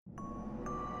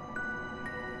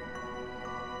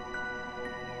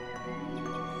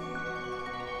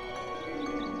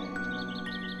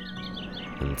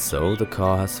And so the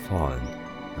car has fallen,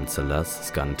 and Celeste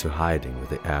has gone into hiding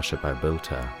with the airship I built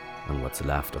her and what's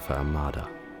left of her armada.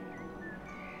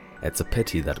 It's a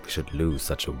pity that we should lose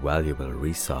such a valuable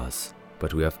resource,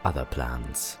 but we have other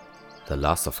plans. The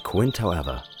loss of Quint,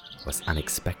 however, was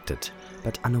unexpected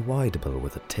but unavoidable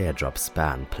with the teardrop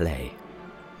span play.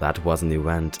 That was an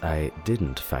event I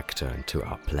didn't factor into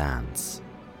our plans.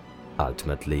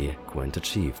 Ultimately, Quint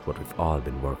achieved what we've all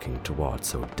been working towards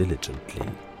so diligently.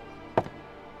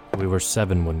 We were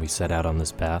 7 when we set out on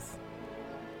this path.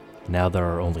 Now there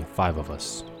are only 5 of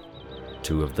us.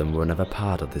 2 of them were never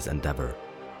part of this endeavor.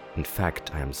 In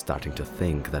fact, I am starting to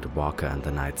think that Walker and the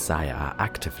Night Sire are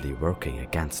actively working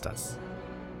against us.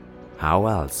 How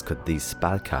else could these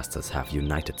spellcasters have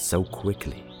united so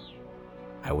quickly?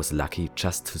 I was lucky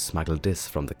just to smuggle this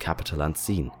from the capital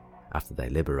unseen after they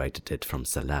liberated it from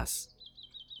Celeste.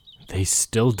 They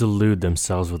still delude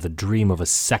themselves with the dream of a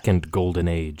second golden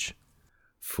age.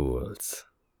 Fools.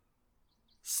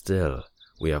 Still,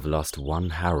 we have lost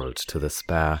one herald to the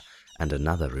spare, and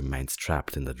another remains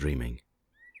trapped in the dreaming.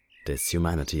 This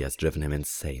humanity has driven him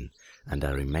insane, and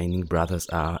our remaining brothers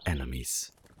are our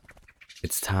enemies.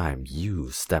 It's time you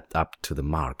stepped up to the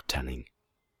mark, Tenning.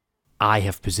 I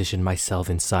have positioned myself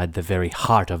inside the very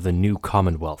heart of the new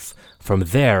Commonwealth. From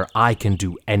there, I can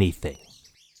do anything.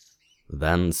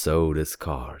 Then sow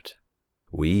discord.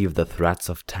 Weave the threads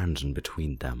of tension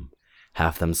between them.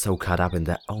 Have them so caught up in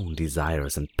their own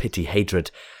desires and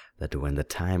petty-hatred that when the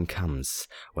time comes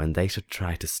when they should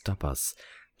try to stop us,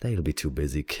 they'll be too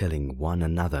busy killing one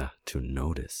another to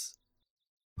notice.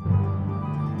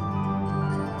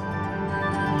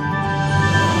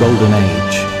 Golden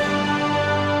Age.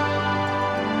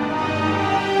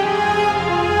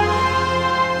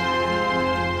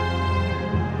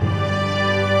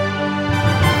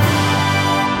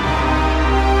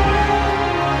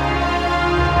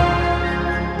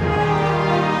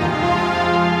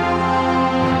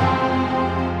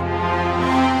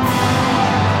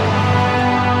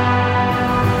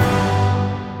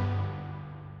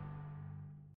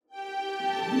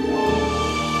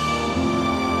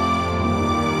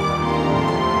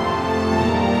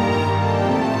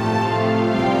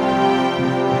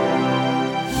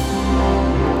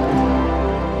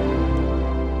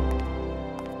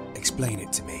 Explain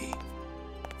it to me.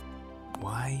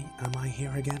 Why am I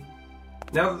here again?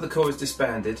 Now that the Corps is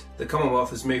disbanded, the Commonwealth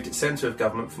has moved its centre of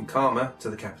government from Karma to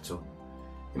the capital.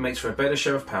 It makes for a better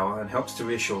show of power and helps to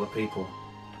reassure the people.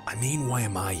 I mean, why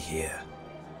am I here?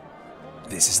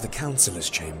 This is the Councillor's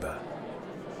Chamber.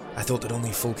 I thought that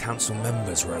only full council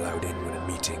members were allowed in when a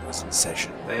meeting was in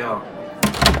session. They are.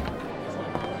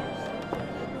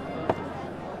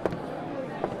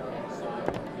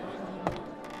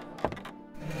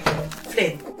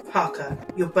 Flynn, Parker,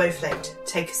 you're both late.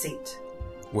 Take a seat.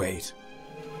 Wait.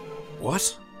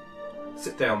 What?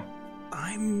 Sit down.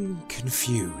 I'm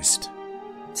confused.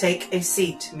 Take a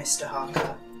seat, Mr.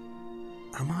 Harker.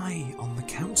 Am I on the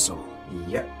council?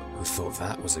 Yep. Who thought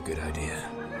that was a good idea?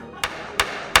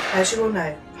 As you all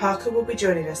know, Harker will be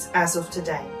joining us as of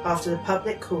today, after the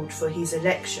public called for his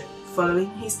election following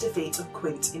his defeat of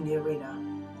Quint in the arena.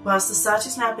 Whilst the site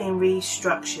is now being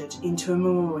restructured into a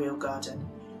memorial garden,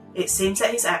 it seems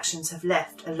that his actions have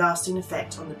left a lasting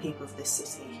effect on the people of this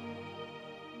city.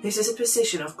 This is a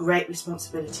position of great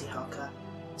responsibility, Harker.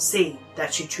 See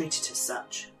that you treat it as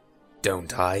such.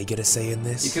 Don't I get a say in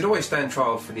this? You could always stand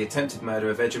trial for the attempted murder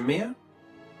of Edge and Mia.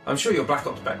 I'm sure your Black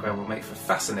Ops background will make for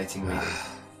fascinating reading.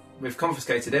 We've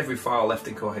confiscated every file left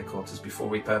in Corps headquarters before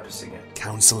repurposing it.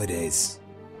 Council it is.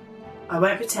 I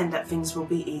won't pretend that things will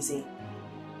be easy.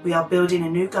 We are building a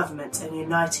new government and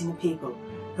uniting the people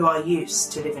who are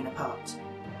used to living apart.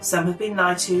 Some have been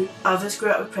lied to, others grew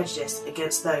up with prejudice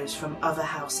against those from other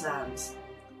house lands.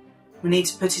 We need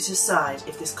to put it aside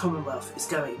if this Commonwealth is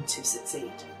going to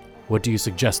succeed. What do you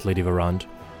suggest, Lady Varand?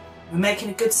 We're making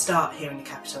a good start here in the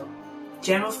capital.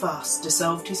 General Fast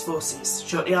dissolved his forces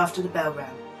shortly after the bell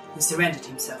rang and surrendered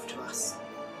himself to us.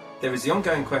 There is the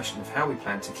ongoing question of how we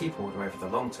plan to keep order over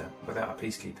the long term without a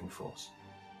peacekeeping force.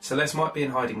 Celeste might be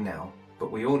in hiding now,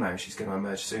 but we all know she's going to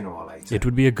emerge sooner or later. It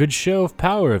would be a good show of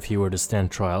power if he were to stand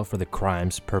trial for the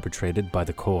crimes perpetrated by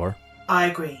the Corps. I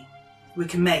agree. We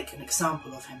can make an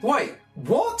example of him. Wait,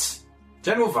 what?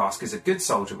 General Vask is a good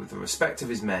soldier with the respect of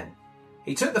his men.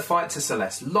 He took the fight to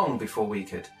Celeste long before we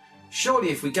could. Surely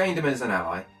if we gained him as an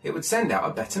ally, it would send out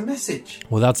a better message.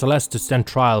 Without Celeste to stand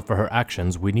trial for her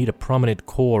actions, we need a prominent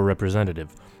Corps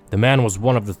representative. The man was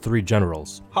one of the 3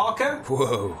 generals. Harker?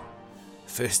 Whoa.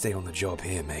 First day on the job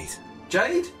here, mate.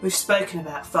 Jade? We've spoken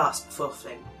about Fast before,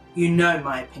 Flynn. You know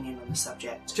my opinion on the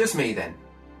subject. Just me then.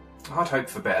 I'd hoped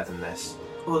for better than this.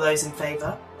 All those in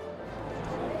favour?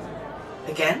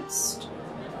 Against?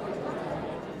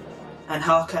 And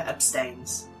Harker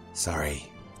abstains. Sorry.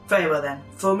 Very well then.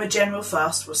 Former General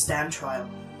Fast will stand trial.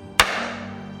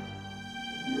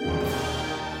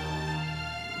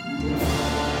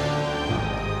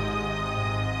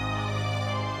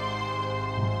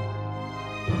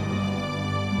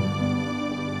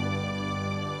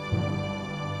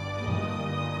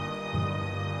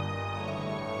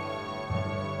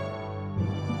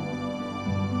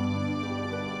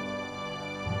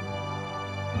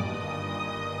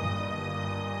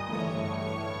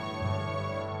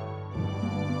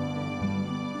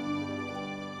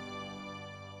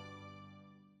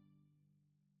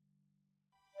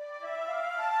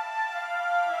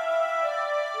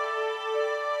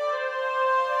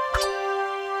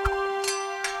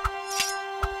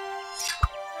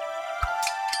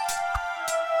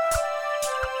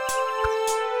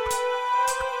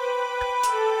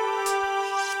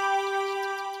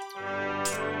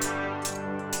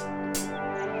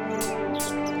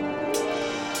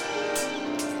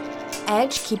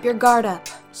 Edge, keep your guard up.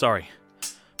 Sorry.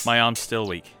 My arm's still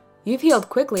weak. You've healed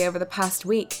quickly over the past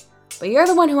week, but you're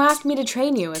the one who asked me to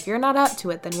train you. If you're not up to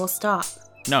it, then we'll stop.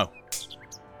 No,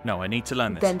 I need to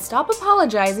learn this. Then stop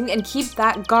apologizing and keep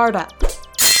that guard up.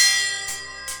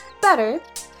 Better.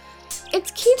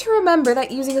 It's key to remember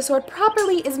that using a sword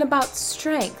properly isn't about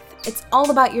strength. It's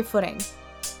all about your footing.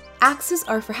 Axes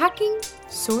are for hacking,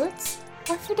 swords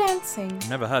are for dancing.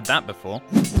 Never heard that before.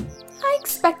 I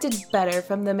expected better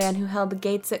from the man who held the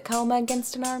gates at Kelma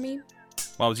against an army.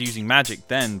 Well, I was using magic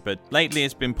then, but lately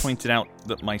it's been pointed out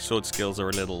that my sword skills are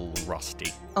a little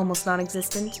rusty. Almost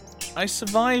non-existent. I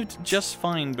survived just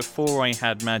fine before I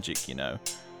had magic, you know.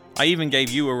 I even gave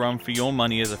you a run for your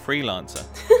money as a freelancer.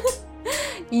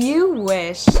 You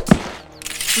wish.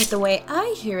 But the way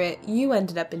I hear it, you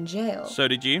ended up in jail. So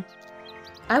did you?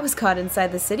 I was caught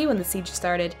inside the city when the siege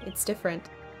started. It's different.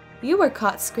 You were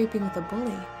caught scraping with a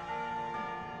bully.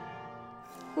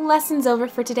 Lesson's over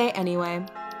for today anyway.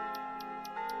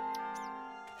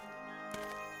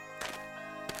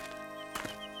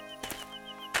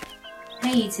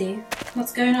 Hey you two,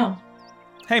 what's going on?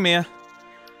 Hey Mia.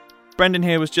 Brendan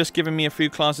here was just giving me a few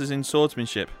classes in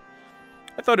swordsmanship.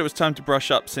 I thought it was time to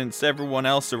brush up since everyone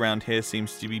else around here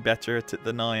seems to be better at it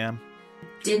than I am.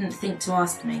 Didn't think to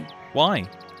ask me. Why?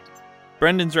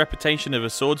 Brendan's reputation of a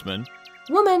swordsman,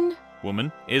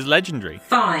 woman, is legendary.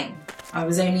 Fine, I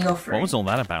was only offering. What was all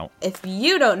that about? If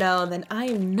you don't know, then I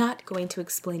am not going to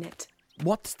explain it.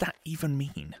 What does that even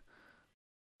mean?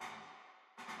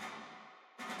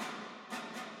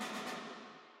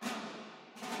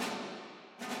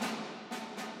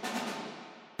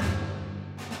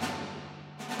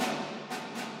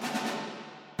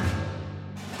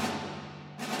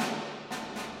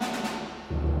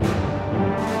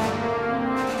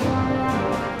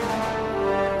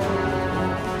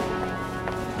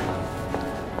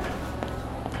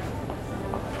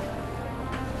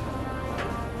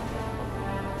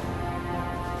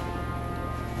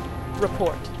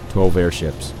 Report. 12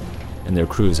 airships, and their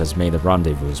crews has made the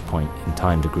rendezvous point in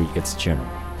time to greet its general.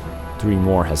 3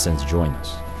 more has since joined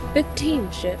us.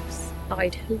 15 ships.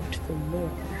 I'd hoped for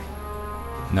more.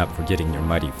 Not forgetting your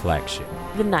mighty flagship.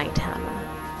 The Night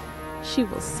Hammer. She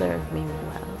will serve me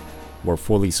well. We're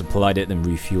fully supplied it and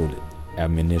refueled it.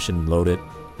 Ammunition loaded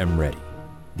and ready.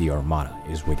 The Armada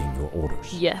is waiting your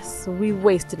orders. Yes, we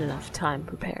wasted enough time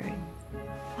preparing.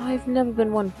 I've never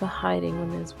been one for hiding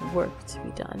when there's work to be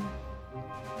done.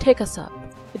 Take us up.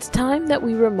 It's time that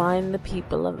we remind the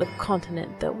people of the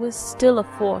continent that we're still a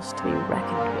force to be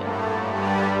reckoned with.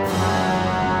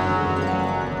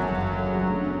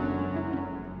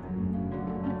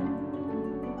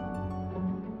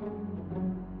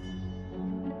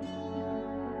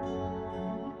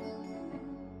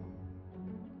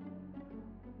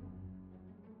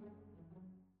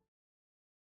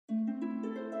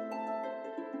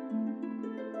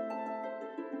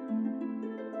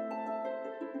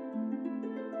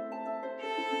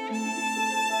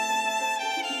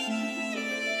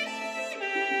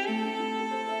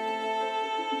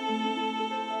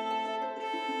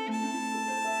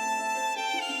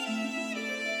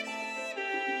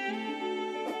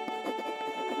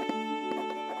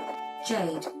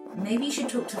 Jade, maybe you should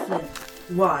talk to Flint.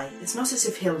 Why? It's not as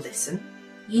if he'll listen.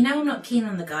 You know I'm not keen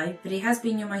on the guy, but he has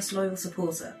been your most loyal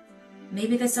supporter.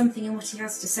 Maybe there's something in what he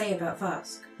has to say about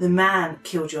Vask. The man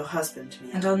killed your husband,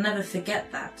 Mia. And I'll never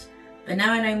forget that. But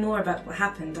now I know more about what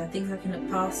happened, I think I can look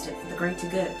past it for the greater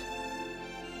good.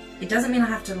 It doesn't mean I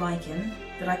have to like him,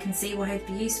 but I can see why he'd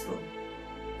be useful.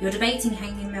 You're debating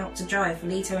hanging him out to dry for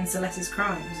Leto and Celeste's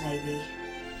crimes. Maybe.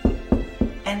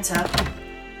 Enter.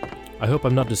 I hope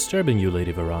I'm not disturbing you,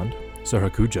 Lady Verand. Sir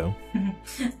Hakujo.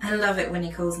 I love it when he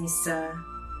calls me sir.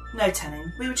 No,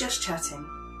 Tanin, we were just chatting.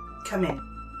 Come in.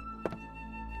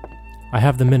 I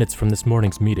have the minutes from this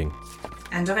morning's meeting.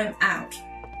 And I'm out.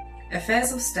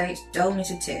 Affairs of state dull me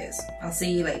to tears. I'll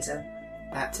see you later.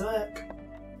 Back to work.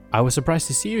 I was surprised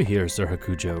to see you here, Sir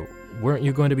Hakujo. Weren't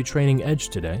you going to be training Edge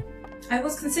today? I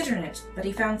was considering it, but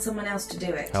he found someone else to do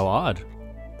it. How odd.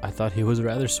 I thought he was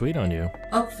rather sweet on you.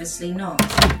 Obviously not.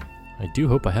 I do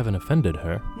hope I haven't offended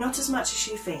her. Not as much as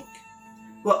you think.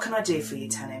 What can I do for you,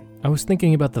 Tanin? I was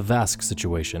thinking about the Vask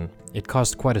situation. It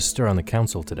caused quite a stir on the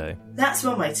council today. That's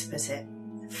one way to put it.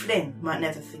 Flynn might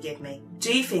never forgive me.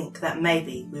 Do you think that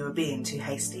maybe we were being too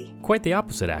hasty? Quite the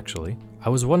opposite, actually. I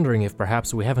was wondering if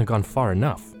perhaps we haven't gone far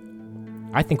enough.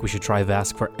 I think we should try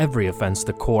Vask for every offense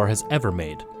the Corps has ever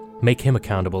made. Make him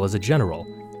accountable as a general.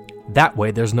 That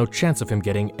way there's no chance of him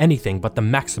getting anything but the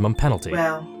maximum penalty.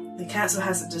 Well, the council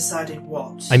hasn't decided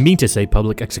what. I mean to say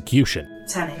public execution.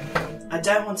 Tanin, I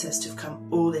don't want us to have come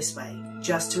all this way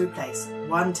just to replace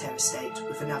one terror state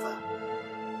with another.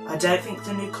 I don't think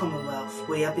the new Commonwealth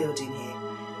we are building here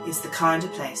is the kind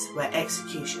of place where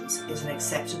executions is an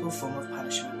acceptable form of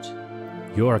punishment.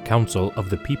 You're a council of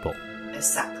the people.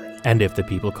 Exactly. And if the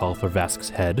people call for Vask's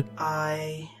head?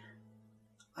 I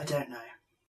don't know.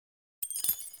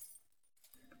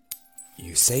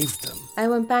 You saved them. I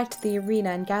went back to the arena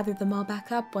and gathered them all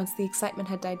back up once the excitement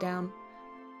had died down.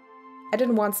 I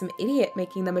didn't want some idiot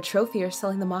making them a trophy or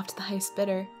selling them off to the highest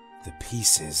bidder. The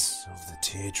pieces of the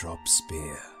teardrop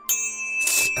spear.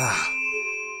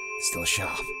 Still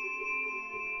sharp.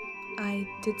 I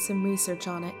did some research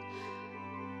on it.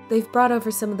 They've brought over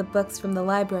some of the books from the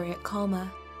library at Kalma.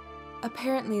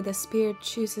 Apparently the spear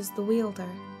chooses the wielder.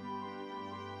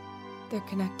 They're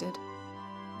connected.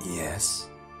 Yes?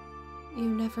 You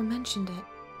never mentioned it.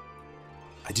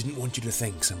 I didn't want you to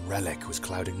think some relic was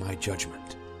clouding my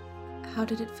judgment. How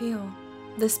did it feel?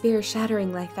 The spear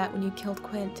shattering like that when you killed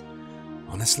Quint.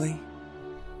 Honestly,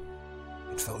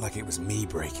 it felt like it was me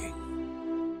breaking.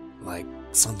 Like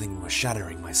something was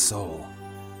shattering my soul.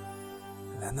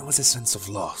 And then there was a sense of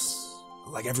loss.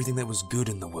 Like everything that was good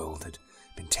in the world had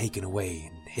been taken away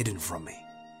and hidden from me.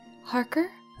 Harker?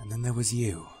 And then there was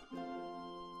you.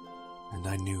 And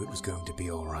I knew it was going to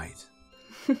be alright.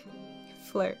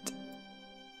 Flirt.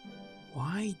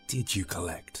 Why did you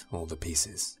collect all the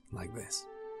pieces like this?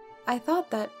 I thought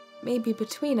that maybe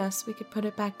between us we could put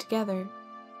it back together.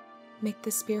 Make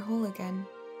the spear whole again.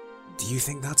 Do you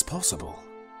think that's possible?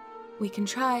 We can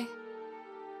try.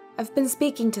 I've been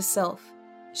speaking to Sylph.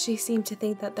 She seemed to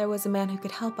think that there was a man who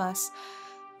could help us.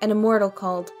 An immortal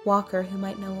called Walker who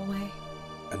might know a way.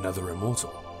 Another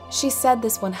immortal? She said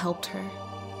this one helped her.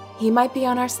 He might be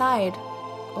on our side,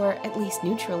 or at least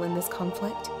neutral in this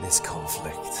conflict. This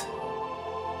conflict?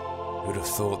 Who'd have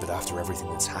thought that after everything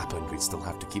that's happened, we'd still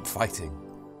have to keep fighting?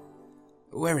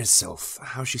 Where is Sylph?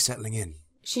 How's she settling in?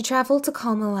 She traveled to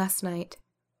Kalma last night.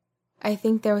 I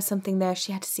think there was something there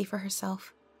she had to see for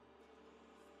herself.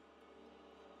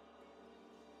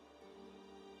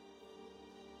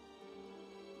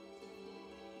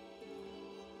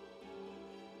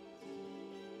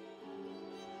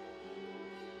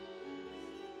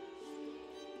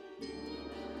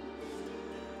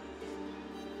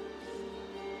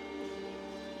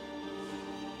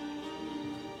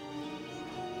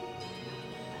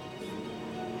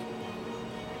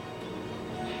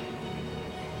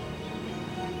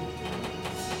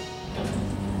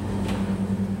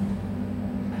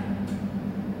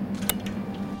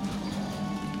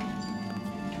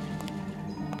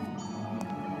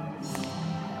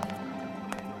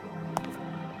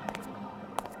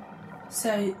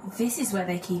 So this is where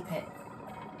they keep it.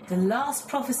 The last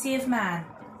prophecy of man.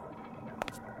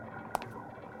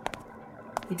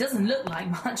 It doesn't look like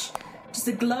much. Just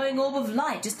a glowing orb of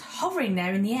light just hovering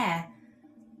there in the air.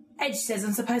 Edge says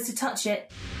I'm supposed to touch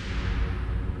it.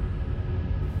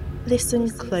 Listen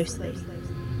closely.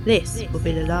 This will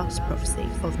be the last prophecy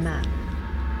of man.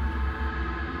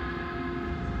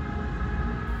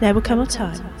 There will come a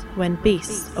time when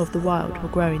beasts of the wild will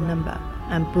grow in number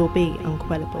and will be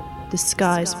unquellable. The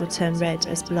skies will turn red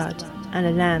as blood, and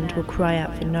the land will cry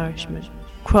out for nourishment.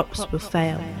 Crops will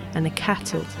fail, and the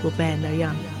cattle will bear no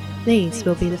young. These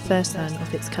will be the first sign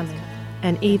of its coming,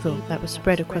 an evil that will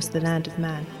spread across the land of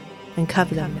man, and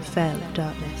cover them with veil of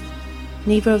darkness.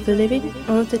 Neither of the living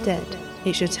or of the dead,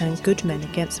 it shall turn good men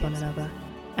against one another,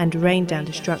 and rain down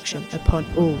destruction upon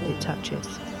all it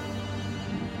touches.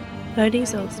 Though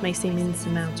these odds may seem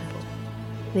insurmountable,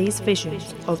 these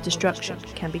visions of destruction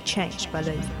can be changed by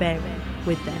those bearing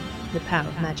with them the power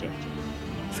of magic.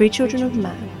 3 children of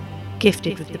man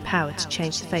gifted with the power to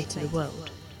change the fate of the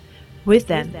world. With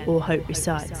them, all hope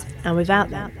resides, and without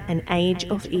them, an age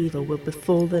of evil will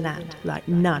befall the land like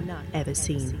none ever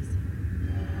seen.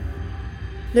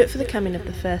 Look for the coming of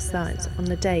the first signs on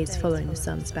the days following the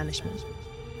sun's banishment.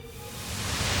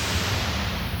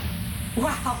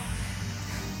 Wow!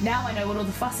 Now I know what all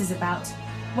the fuss is about.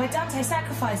 Where Dante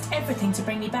sacrificed everything to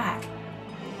bring me back.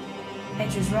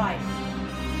 Edge was right.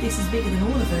 This is bigger than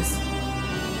all of us.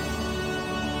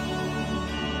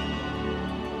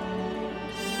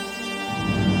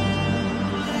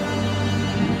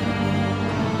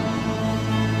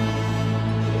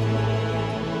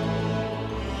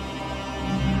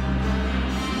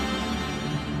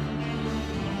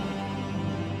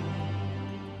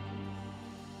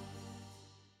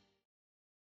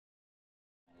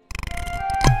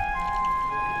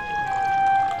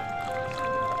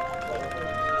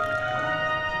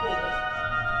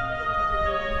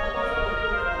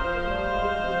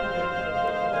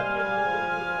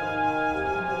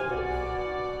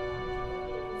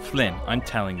 Flynn, I'm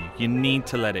telling you, you need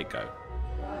to let it go.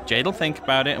 Jade'll think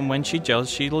about it, and when she gels,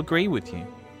 she'll agree with you.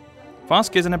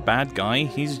 Vask isn't a bad guy,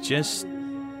 he's just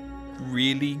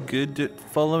really good at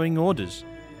following orders.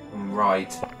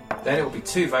 Right. Then it will be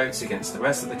 2 votes against the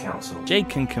rest of the council. Jade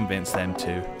can convince them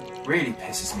too. Really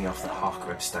pisses me off that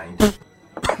Harker abstained.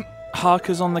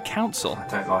 Harker's on the council. I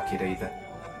don't like it either.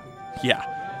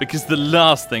 Yeah, because the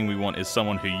last thing we want is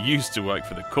someone who used to work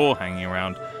for the Corps hanging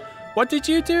around. What did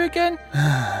you do again?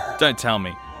 Don't tell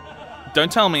me. Don't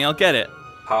tell me, I'll get it.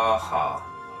 Ha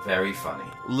ha. Very funny.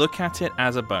 Look at it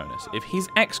as a bonus. If he's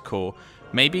ex-Corps,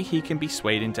 maybe he can be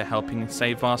swayed into helping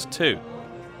save Vask too.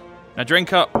 Now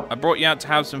drink up. I brought you out to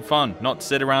have some fun, not to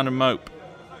sit around and mope.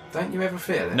 Don't you ever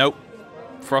feel it? Nope.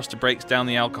 Froster breaks down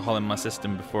the alcohol in my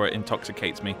system before it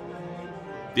intoxicates me.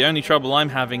 The only trouble I'm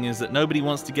having is that nobody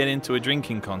wants to get into a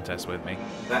drinking contest with me.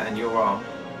 That and your arm.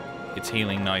 It's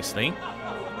healing nicely.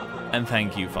 And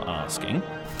thank you for asking.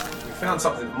 We found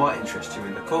something that might interest you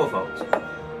in the Corps vault.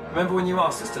 Remember when you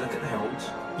asked us to look at the heralds?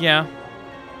 Yeah.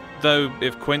 Though,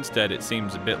 if Quint's dead, it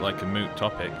seems a bit like a moot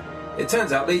topic. It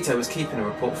turns out Leto was keeping a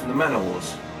report from the Manor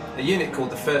Wars. A unit called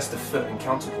the First of Foot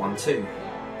encountered one too.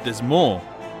 There's more.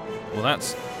 Well,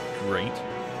 that's great.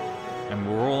 And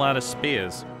we're all out of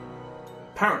spears.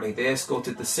 Apparently, they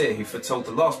escorted the seer who foretold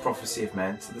the last prophecy of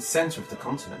man to the centre of the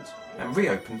continent and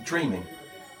reopened Dreaming,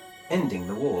 ending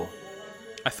the war.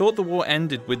 I thought the war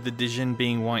ended with the Dijin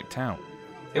being wiped out.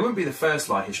 It wouldn't be the first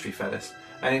lie history fed us,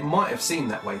 and it might have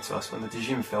seemed that way to us when the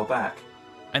Dijin fell back.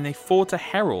 And they fought a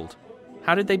herald.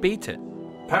 How did they beat it?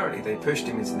 Apparently they pushed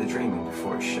him into the Dreaming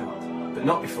before it shut, but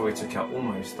not before he took out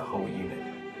almost the whole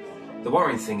unit. The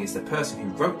worrying thing is the person who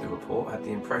wrote the report had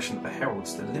the impression that the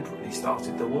heralds deliberately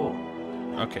started the war.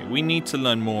 Okay, we need to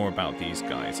learn more about these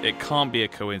guys. It can't be a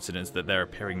coincidence that they're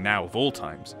appearing now of all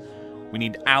times. We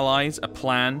need allies, a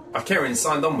plan. Icarian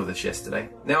signed on with us yesterday.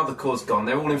 Now the Corps gone,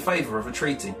 they're all in favour of a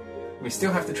treaty. We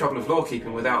still have the trouble of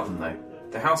lawkeeping without them, though.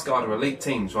 The House Guard are elite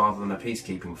teams rather than a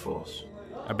peacekeeping force.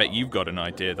 I bet you've got an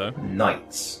idea, though.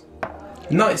 Knights.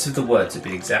 Knights of the word, to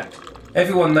be exact.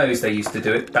 Everyone knows they used to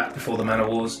do it back before the Manor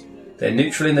Wars. They're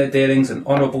neutral in their dealings and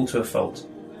honourable to a fault.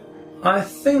 I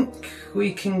think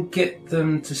we can get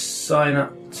them to sign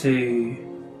up to...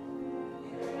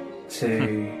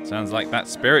 Sounds like that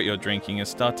spirit you're drinking is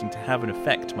starting to have an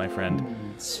effect, my friend.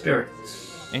 Spirit.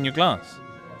 In your glass.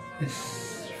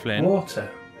 It's Flynn.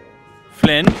 water.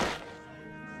 Flynn.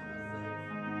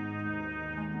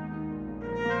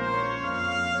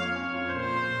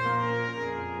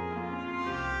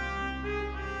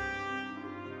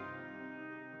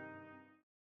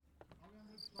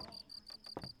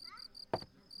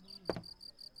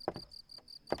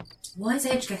 Why is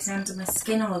Edge getting under my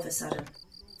skin all of a sudden?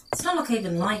 It's not like I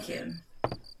even like him.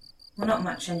 Well, not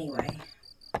much anyway.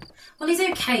 Well, he's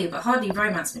okay, but hardly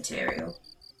romance material.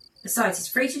 Besides, he's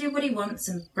free to do what he wants,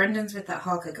 and Brendan's with that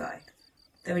Harker guy.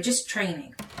 They were just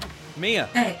training. Mia!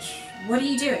 Edge, what are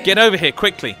you doing? Get over here,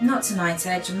 quickly! Not tonight,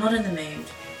 Edge. I'm not in the mood.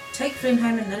 Take Flynn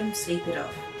home and let him sleep it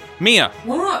off. Mia!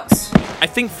 What? I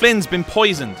think Flynn's been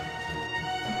poisoned.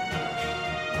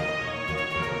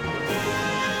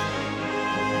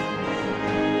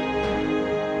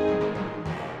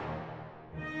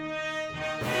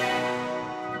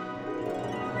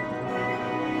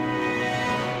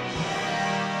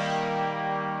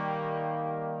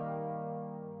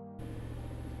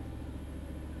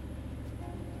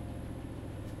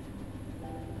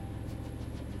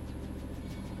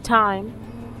 Time.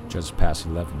 Just past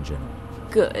 11, General.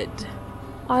 Good.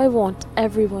 I want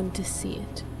everyone to see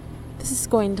it. This is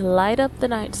going to light up the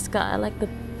night sky like the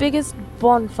biggest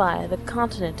bonfire the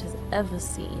continent has ever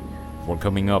seen. We're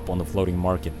coming up on the floating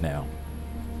market now.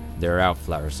 Their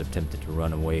outflyers attempted to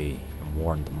run away and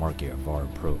warned the market of our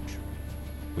approach.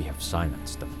 We have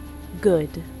silenced them.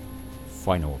 Good.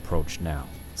 Final approach now.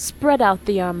 Spread out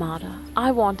the armada.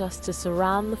 I want us to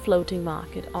surround the floating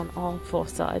market on all four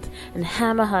sides and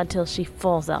hammer her till she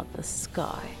falls out the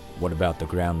sky. What about the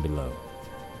ground below?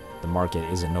 The market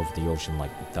isn't over the ocean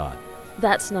like we thought.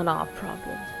 That's not our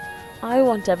problem. I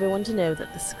want everyone to know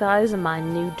that the skies are my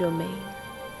new domain.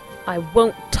 I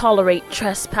won't tolerate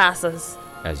trespassers.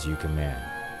 As you command.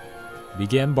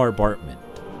 Begin bombardment.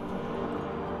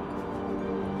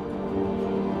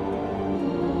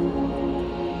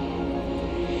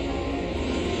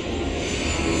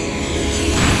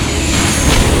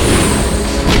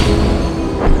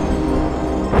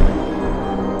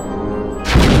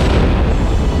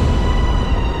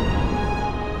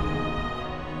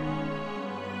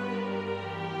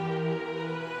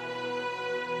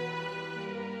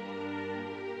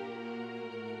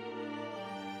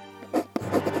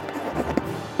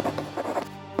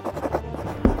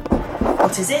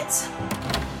 What is it?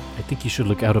 I think you should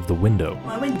look out of the window.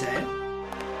 My window?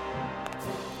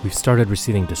 We've started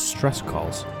receiving distress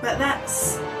calls. But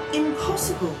that's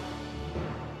impossible.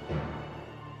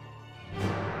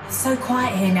 It's so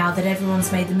quiet here now that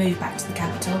everyone's made the move back to the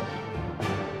capital.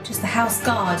 Just the house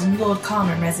guard and Lord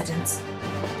Carmen residents.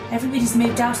 Everybody's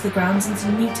moved out of the grounds into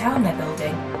the new town they're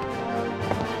building.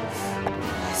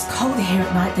 It's colder here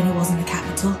at night than it was in the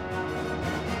capital.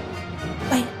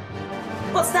 Wait,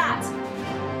 what's that?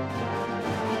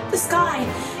 The sky!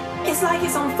 It's like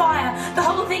it's on fire. The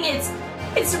whole thing it's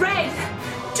red.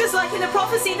 Just like in the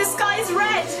prophecy, the sky is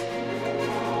red.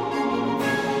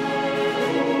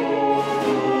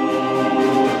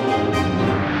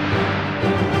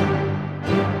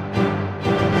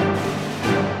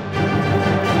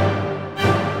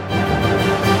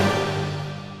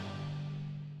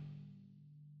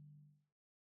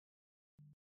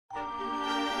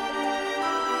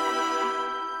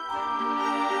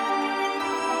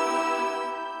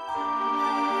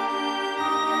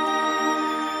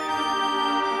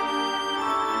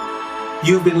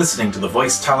 You've been listening to the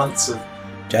voice talents of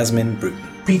Jasmine Bruton,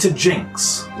 Peter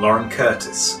Jinks, Lauren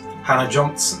Curtis, Hannah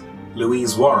Johnson,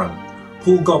 Louise Warren,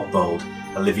 Paul Godbold,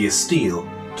 Olivia Steele,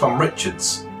 Tom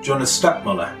Richards, Jonas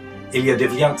Stadtmuller, Ilya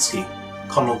Divyansky,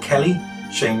 Connell Kelly,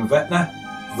 Shane Vetner,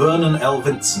 Vernon L.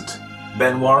 Vincent,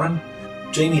 Ben Warren,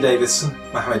 Jamie Davison,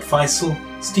 Mohammed Faisal,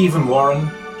 Stephen Warren,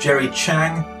 Jerry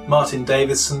Chang, Martin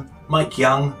Davison, Mike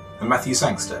Young, and Matthew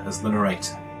Sangster as the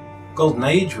narrator. Golden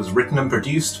Age was written and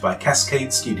produced by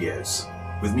Cascade Studios,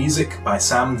 with music by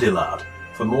Sam Dillard.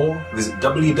 For more, visit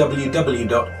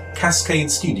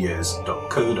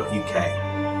www.cascadestudios.co.uk.